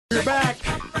We're back.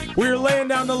 We're laying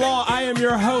down the law. I am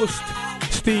your host,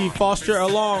 Steve Foster,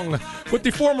 along with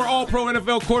the former All-Pro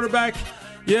NFL quarterback.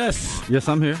 Yes,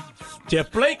 I'm here.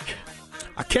 Jeff Blake.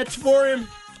 I catch for him.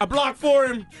 I block for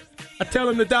him. I tell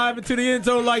him to dive into the end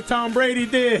zone like Tom Brady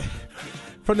did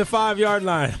from the 5-yard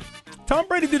line. Tom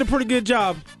Brady did a pretty good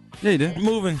job. Yeah, he did.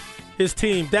 Moving his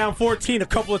team down 14 a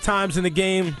couple of times in the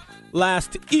game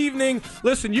last evening.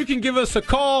 Listen, you can give us a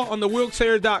call on the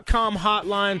wilksayer.com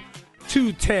hotline,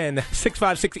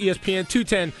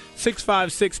 210-656-ESPN,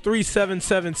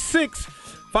 210-656-3776.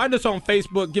 Find us on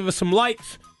Facebook. Give us some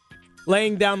likes.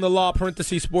 Laying Down the Law,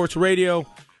 Sports Radio.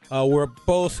 We're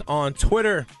both on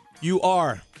Twitter. You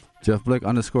are Jeff Blake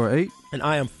 _8. And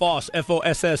I am Foss,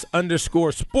 FOSS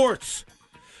 _sports.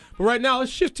 But right now,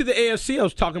 let's shift to the AFC. I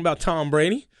was talking about Tom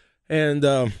Brady and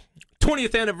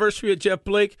 20th anniversary of Jeff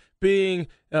Blake being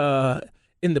in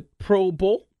the Pro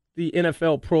Bowl, the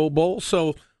NFL Pro Bowl. So,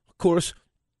 of course,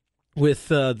 with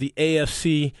the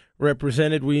AFC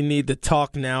represented, we need to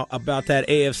talk now about that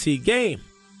AFC game.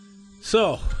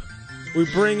 So, we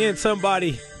bring in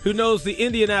somebody who knows the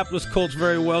Indianapolis Colts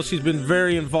very well. She's been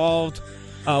very involved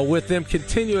with them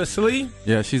continuously.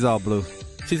 Yeah, she's all blue.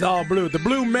 She's all blue. The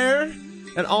Blue Mare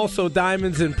and also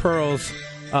Diamonds and Pearls.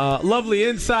 Lovely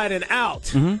inside and out.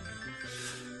 Mm-hmm.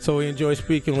 So we enjoy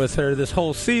speaking with her this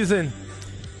whole season.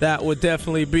 That would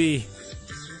definitely be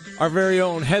our very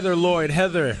own Heather Lloyd.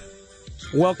 Heather,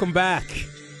 welcome back.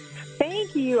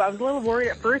 Thank you. I was a little worried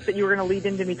at first that you were going to lead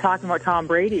into me talking about Tom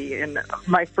Brady, and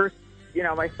my first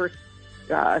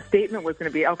statement was going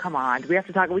to be, "Oh, come on! Do we have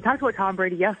to talk? We talked about Tom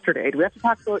Brady yesterday. Do we have to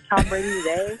talk about Tom Brady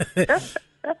today?"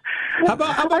 How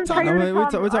about talking? We're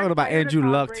talking about Andrew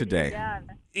Luck today. Again.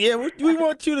 Yeah, we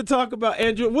want you to talk about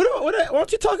Andrew. Why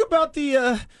don't you talk about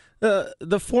the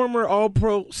former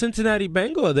All-Pro Cincinnati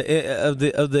Bengal of the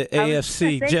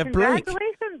AFC, Jeff Blake?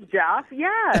 Congratulations, Jeff.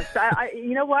 Yes,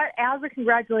 you know what? As a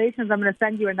congratulations, I'm going to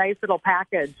send you a nice little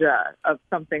package of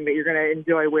something that you're going to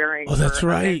enjoy wearing. Oh, that's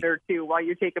right. For a minute or two while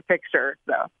you take a picture.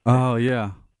 So. Oh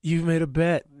yeah. You made a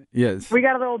bet. Yes. We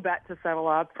got a little bet to settle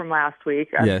up from last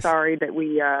week. I'm sorry that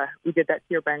we did that to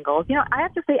your Bengals. You know, I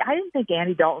have to say, I didn't think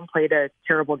Andy Dalton played a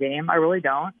terrible game. I really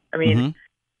don't. I mean,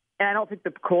 and I don't think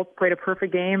the Colts played a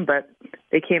perfect game, but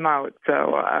they came out.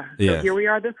 So here we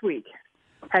are this week,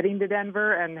 heading to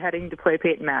Denver and heading to play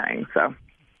Peyton Manning. So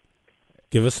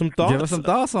give us some thoughts. Give us some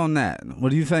thoughts on that.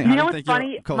 What do you think? You How know do you think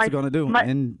funny? your Colts are going to do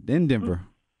in Denver?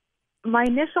 My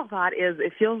initial thought is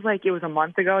it feels like it was a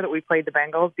month ago that we played the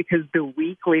Bengals because the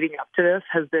week leading up to this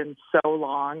has been so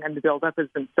long and the buildup has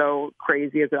been so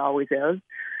crazy as it always is.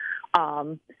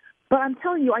 But I'm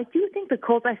telling you, I do think the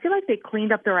Colts, I feel like they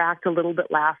cleaned up their act a little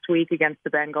bit last week against the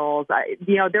Bengals.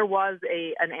 There was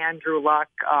an Andrew Luck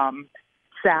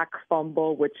sack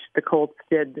fumble, which the Colts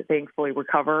did thankfully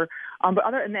recover.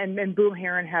 But and Boom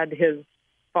Herron had his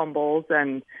fumbles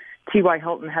and T.Y.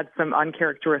 Hilton had some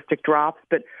uncharacteristic drops.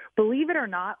 But believe it or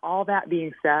not, all that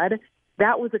being said,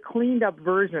 that was a cleaned-up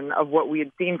version of what we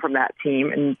had seen from that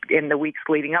team in the weeks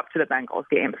leading up to the Bengals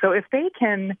game. So if they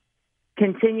can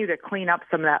continue to clean up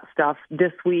some of that stuff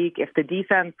this week, if the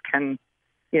defense can,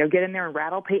 get in there and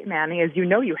rattle Peyton Manning, as you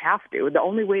know you have to. The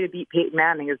only way to beat Peyton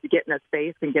Manning is to get in his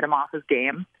face and get him off his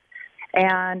game.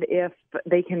 And if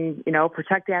they can,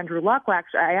 protect Andrew Luck,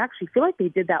 I actually feel like they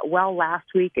did that well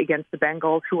last week against the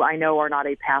Bengals, who I know are not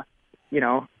a pass,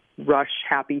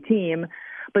 rush-happy team.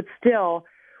 But still,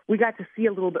 we got to see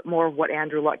a little bit more of what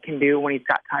Andrew Luck can do when he's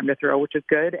got time to throw, which is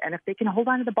good. And if they can hold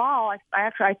on to the ball,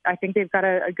 I think they've got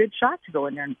a good shot to go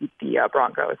in there and beat the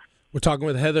Broncos. We're talking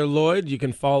with Heather Lloyd. You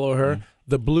can follow her,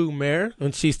 the Blue Mare,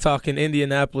 when she's talking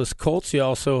Indianapolis Colts. She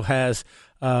also has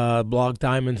blog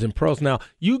Diamonds and Pearls. Now,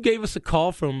 you gave us a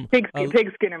call from Pigskin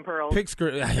and Pearls.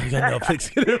 Pigskin and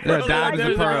Pearls. Diamonds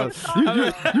and Pearls.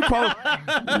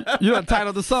 You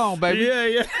entitled the song, baby.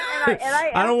 Yeah.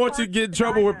 I don't want you to get in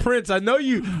trouble with Prince. I know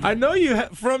you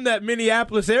from that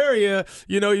Minneapolis area.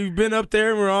 You've been up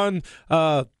there and we're on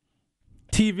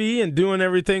TV and doing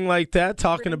everything like that,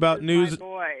 talking about news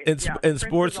and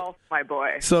sports. My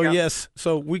boy. So yes,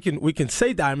 so we can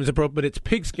say Diamonds and Pearls, but it's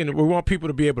Pigskin. We want people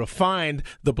to be able to find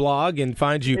the blog and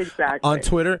find you on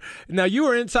Twitter. Now you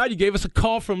were inside. You gave us a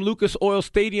call from Lucas Oil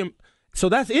Stadium, so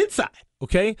that's inside.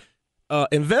 Okay,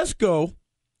 in Vesco,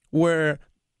 where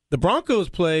the Broncos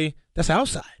play, that's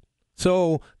outside.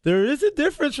 So there is a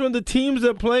difference from the teams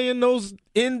that play in those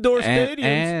indoor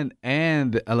stadiums.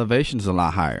 And the elevation's a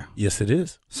lot higher. Yes, it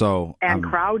is. So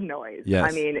crowd noise.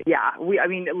 Yes.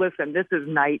 Listen, this is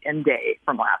night and day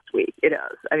from last week. It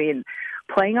is.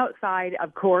 Playing outside,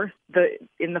 of course,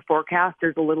 in the forecast,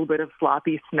 there's a little bit of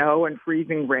sloppy snow and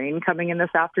freezing rain coming in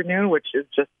this afternoon, which is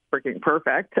just freaking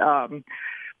perfect.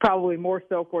 probably more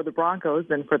so for the Broncos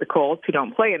than for the Colts, who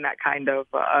don't play in that kind of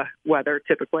weather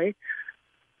typically.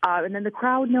 And then the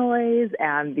crowd noise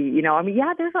and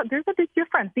there's a big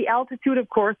difference. The altitude, of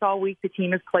course, all week the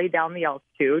team has played down the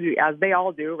altitude, as they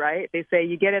all do, right? They say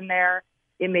you get in there,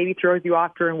 it maybe throws you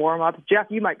off during warm-ups. Jeff,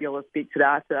 you might be able to speak to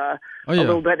that a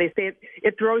little bit. They say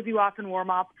it throws you off in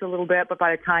warm-ups a little bit, but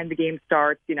by the time the game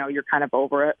starts, you're kind of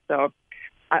over it. So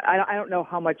I don't know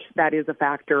how much that is a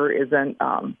factor, isn't.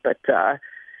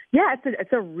 Yeah,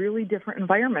 it's a really different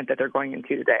environment that they're going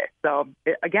into today. So,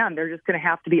 again, they're just going to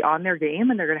have to be on their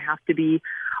game, and they're going to have to be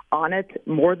on it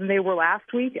more than they were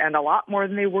last week and a lot more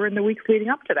than they were in the weeks leading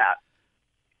up to that.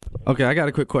 Okay, I got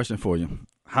a quick question for you.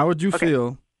 How would you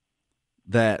feel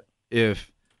that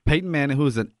if Peyton Manning, who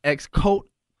is an ex-Colt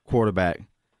quarterback,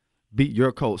 beat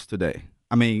your Colts today?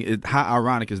 I mean, how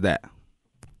ironic is that?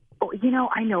 Oh,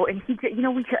 I know, and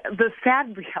the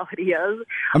sad reality is,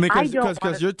 I mean,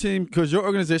 because your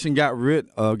organization got rid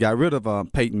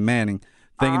of Peyton Manning,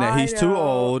 thinking that he's too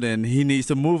old and he needs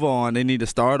to move on. They need to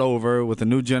start over with a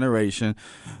new generation,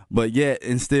 but yet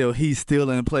and still he's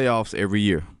still in the playoffs every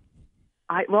year.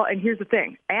 And here's the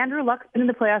thing: Andrew Luck's been in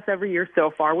the playoffs every year so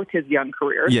far with his young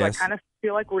career. Yes. So I kind of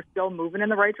feel like we're still moving in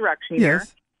the right direction here.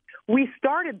 Yes. We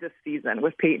started this season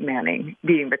with Peyton Manning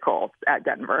beating the Colts at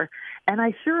Denver, and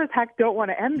I sure as heck don't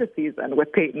want to end the season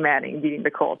with Peyton Manning beating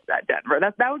the Colts at Denver.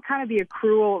 That would kind of be a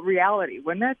cruel reality,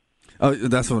 wouldn't it? Oh,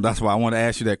 that's why I want to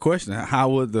ask you that question. How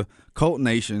would the Colt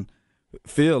Nation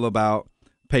feel about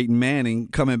Peyton Manning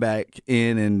coming back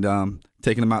in and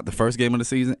taking them out the first game of the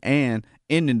season and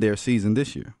ending their season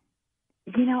this year?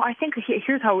 I think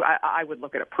here's how I would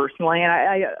look at it personally, and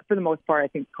I for the most part, I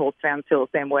think Colts fans feel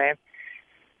the same way.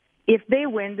 If they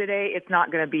win today, it's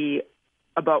not going to be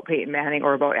about Peyton Manning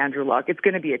or about Andrew Luck. It's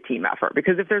going to be a team effort,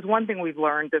 because if there's one thing we've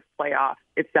learned this playoff,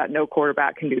 it's that no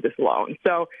quarterback can do this alone.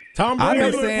 So Tom Brady,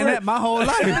 I've been saying that my whole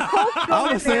life. I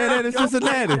was saying that in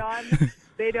Cincinnati.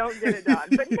 They don't get it done.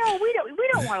 But no, we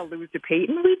don't want to lose to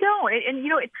Peyton. We don't. And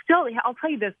it's still, I'll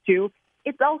tell you this too,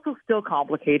 it's also still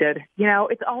complicated.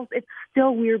 It's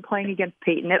still weird playing against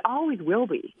Peyton. It always will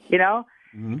be,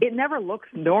 Mm-hmm. It never looks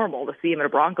normal to see him in a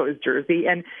Broncos jersey,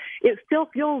 and it still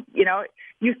feels,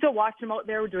 you still watch him out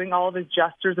there doing all of his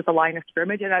gestures at the line of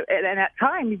scrimmage, and at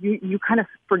times you kind of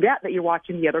forget that you're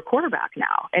watching the other quarterback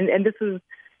now, and this is,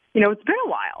 it's been a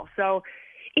while, so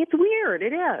it's weird.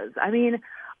 It is. I mean,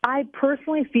 I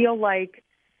personally feel like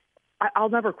I'll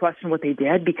never question what they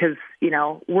did, because,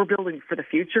 we're building for the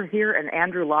future here, and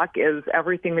Andrew Luck is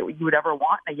everything that you would ever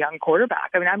want in a young quarterback.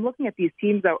 I mean, I'm looking at these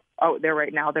teams out there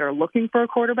right now that are looking for a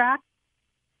quarterback.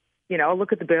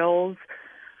 Look at the Bills,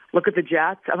 look at the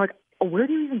Jets. I'm like, where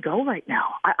do you even go right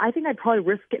now? I think I'd probably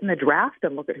risk getting the draft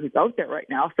and look at who's out there right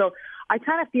now. So I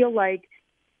kind of feel like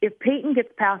if Peyton gets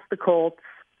past the Colts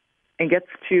and gets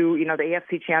to, the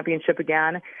AFC Championship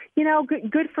again,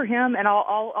 good for him. And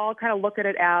I'll kind of look at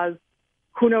it as,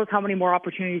 who knows how many more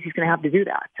opportunities he's going to have to do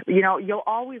that. You'll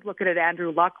always look at it,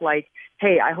 Andrew Luck, like,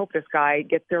 hey, I hope this guy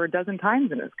gets there a dozen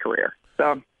times in his career.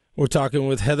 So we're talking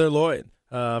with Heather Lloyd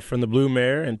from the Blue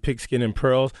Mare and Pigskin and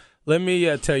Pearls. Let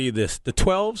me tell you this. The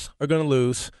 12s are going to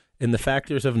lose, and the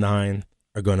factors of 9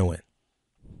 are going to win.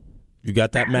 You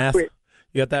got that math? You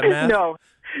got that math? No,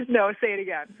 say it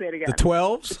again. The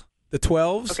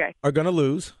 12s okay. are going to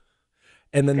lose,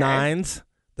 and the 9s,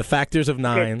 the factors of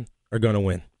 9 are going to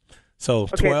win. So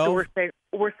 12. So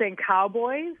we're saying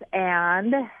Cowboys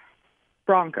and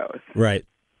Broncos. Right.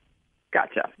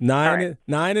 Gotcha. 9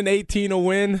 and 18 will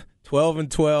win. 12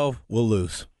 and 12 will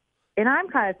lose. And I'm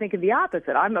kind of thinking the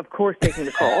opposite. I'm, of course, taking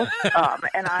the Colts.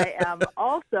 And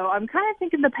I'm kind of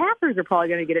thinking the Packers are probably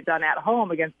going to get it done at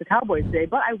home against the Cowboys today.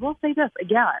 But I will say this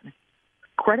again.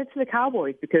 Credit to the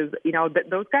Cowboys, because,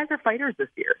 those guys are fighters this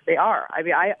year. They are. I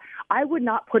mean, I would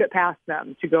not put it past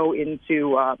them to go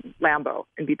into Lambeau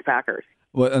and beat the Packers.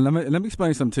 Well, let me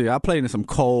explain something to you. I played in some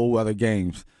cold weather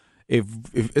games. If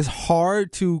it's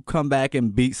hard to come back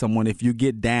and beat someone if you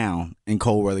get down in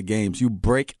cold weather games, you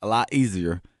break a lot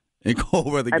easier in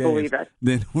cold weather games. I believe it.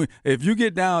 Then if you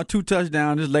get down 2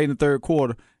 touchdowns just late in the third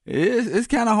quarter, it's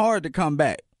kind of hard to come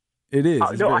back. It is.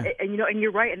 And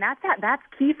you're right, and that's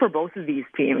key for both of these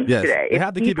teams today. They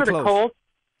have to keep it close. Colts,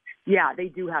 yeah, they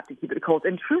do have to keep it the Colts.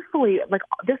 And truthfully, like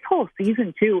this whole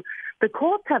season too, the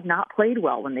Colts have not played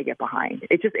well when they get behind.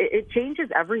 It changes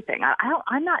everything.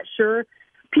 I'm not sure.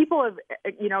 People have,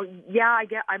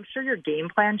 I'm sure your game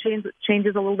plan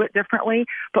changes a little bit differently,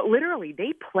 but literally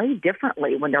they play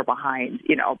differently when they're behind,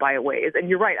 by a ways. And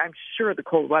you're right. I'm sure the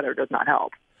cold weather does not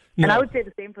help. No. And I would say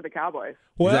the same for the Cowboys.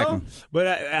 Well, exactly. But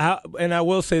I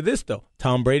will say this, though.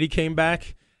 Tom Brady came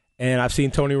back, And I've seen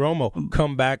Tony Romo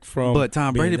come back from. But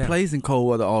Tom Brady down. plays in cold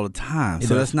weather all the time,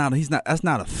 so that's not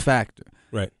a factor.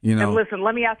 Right. You know. And listen,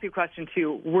 let me ask you a question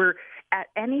too. Were at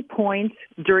any point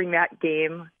during that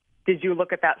game, did you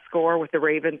look at that score with the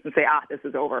Ravens and say, this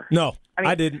is over? No, I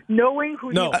mean, I didn't. Knowing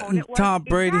who the opponent was. Tom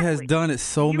Brady has Exactly. done it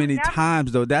so many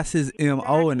times, though. That's his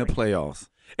MO in the playoffs.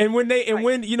 And when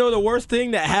the worst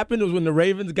thing that happened was when the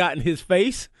Ravens got in his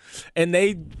face and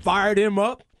they fired him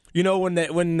up. You know, when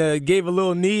they gave a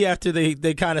little knee after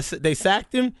they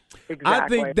sacked him.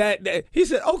 Exactly. I think that he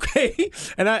said okay,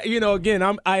 and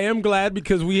I am glad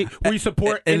because we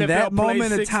support in NFL that Play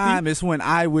moment 60. of time is when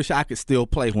I wish I could still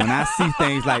play. When I see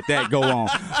things like that go on,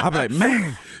 I'll be like,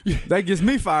 man, that gets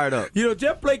me fired up. You know,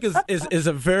 Jeff Blake is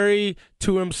a very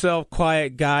to himself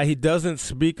quiet guy. He doesn't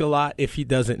speak a lot if he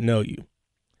doesn't know you.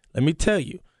 Let me tell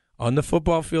you, on the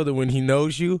football field, and when he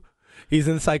knows you, he's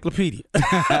an encyclopedia.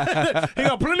 He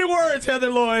got plenty words, Heather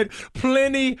Lloyd.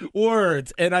 Plenty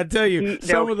words, and I tell you,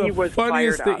 some of the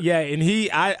funniest things. Yeah, and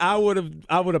I would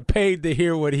have paid to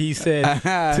hear what he said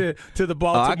to the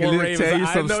Baltimore Ravens. I can tell you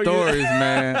some stories,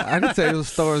 man. I can tell you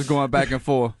some stories going back and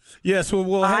forth. Yes,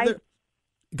 well, Heather.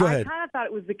 Go ahead. I kind of thought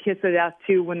it was the kiss of death,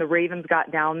 too, when the Ravens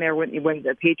got down there, when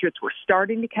the Patriots were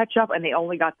starting to catch up and they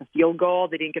only got the field goal.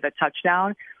 They didn't get a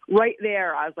touchdown. Right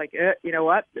there, I was like, you know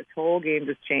what? This whole game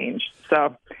just changed.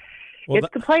 So it's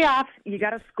the playoffs. You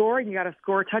got to score, and you got to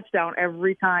score a touchdown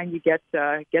every time you get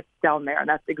down there. And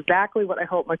that's exactly what I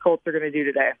hope my Colts are going to do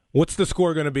today. What's the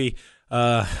score going to be,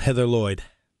 Heather Lloyd?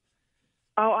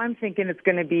 Oh, I'm thinking it's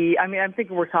going to be, I'm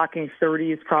thinking we're talking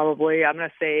 30s probably. I'm going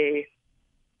to say,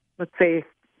 let's say,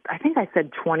 I think I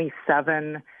said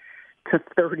 27 to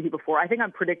 30 before. I think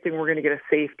I'm predicting we're going to get a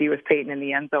safety with Peyton in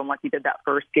the end zone like he did that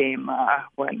first game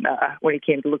when he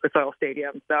came to Lucas Oil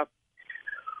Stadium. So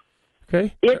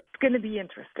okay, it's going to be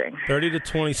interesting. 30 to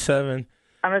 27.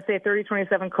 I'm going to say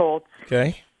 30-27 Colts.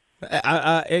 Okay.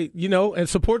 And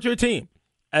support your team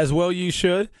as well you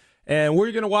should. And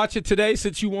we're going to watch it today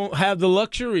since you won't have the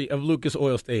luxury of Lucas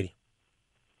Oil Stadium.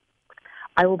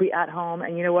 I will be at home,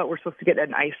 and you know what? We're supposed to get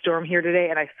an ice storm here today,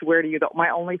 and I swear to you, my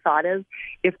only thought is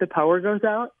if the power goes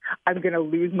out, I'm going to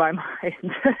lose my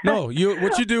mind. No,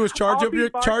 what you do is charge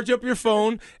up your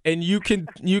phone, and you can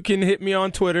hit me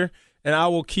on Twitter, and I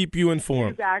will keep you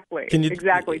informed. Exactly.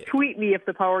 Exactly. Tweet me if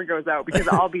the power goes out because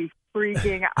I'll be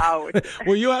freaking out.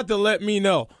 Well, you'll have to let me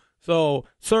know. So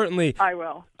certainly, I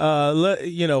will.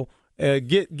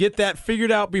 Get that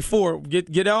figured out before.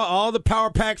 Get all the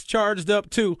power packs charged up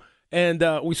too. And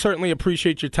we certainly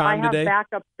appreciate your time today. I have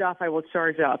backup stuff I will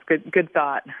charge up. Good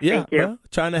thought. Yeah, Thank you. Well,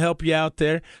 trying to help you out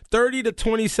there. 30 to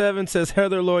 27 says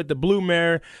Heather Lloyd, the Blue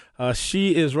Mare.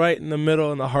 She is right in the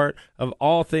middle, in the heart of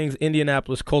all things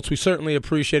Indianapolis Colts. We certainly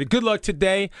appreciate it. Good luck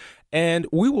today, and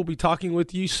we will be talking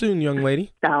with you soon, young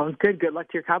lady. Sounds good. Good luck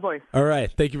to your Cowboys. All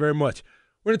right. Thank you very much.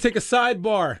 We're going to take a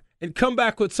sidebar and come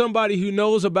back with somebody who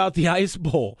knows about the Ice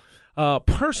Bowl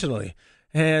personally.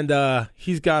 And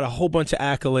he's got a whole bunch of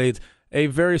accolades, a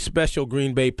very special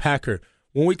Green Bay Packer.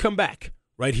 When we come back,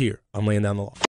 right here, I'm laying down the law.